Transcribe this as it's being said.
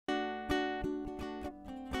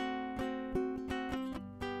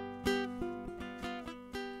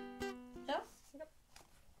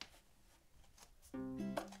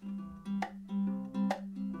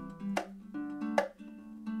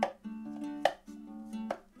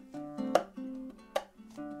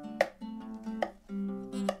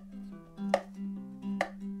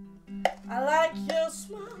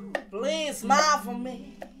Please smile for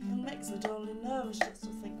me. It makes me totally nervous just to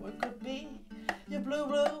think what could be. Your blue,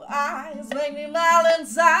 blue eyes make me melt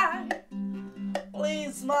inside.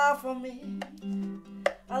 Please smile for me.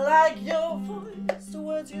 I like your voice, the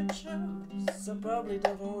words you choose. I probably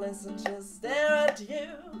don't listen, just stare at you.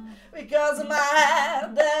 Because in my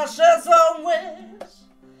head there's just one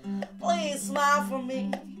wish. Please smile for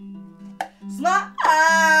me. Smile.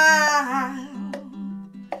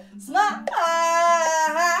 Smile.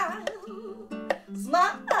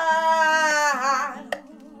 Smile.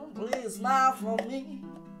 Please smile for me.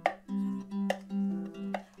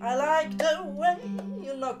 I like the way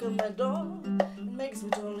you knock on my door. It makes me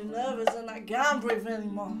totally nervous and I can't breathe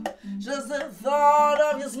anymore. Just the thought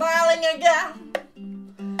of you smiling again.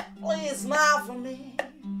 Please smile for me.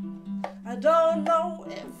 I don't know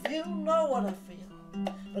if you know what I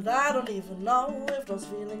feel, but I don't even know if those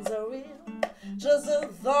feelings are real. Just the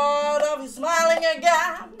thought of you smiling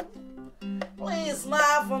again. Please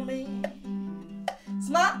smile for me.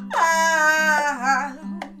 Smile.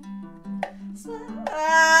 Smile.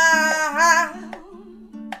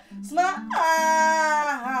 Smile.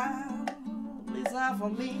 Please smile for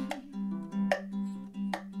me.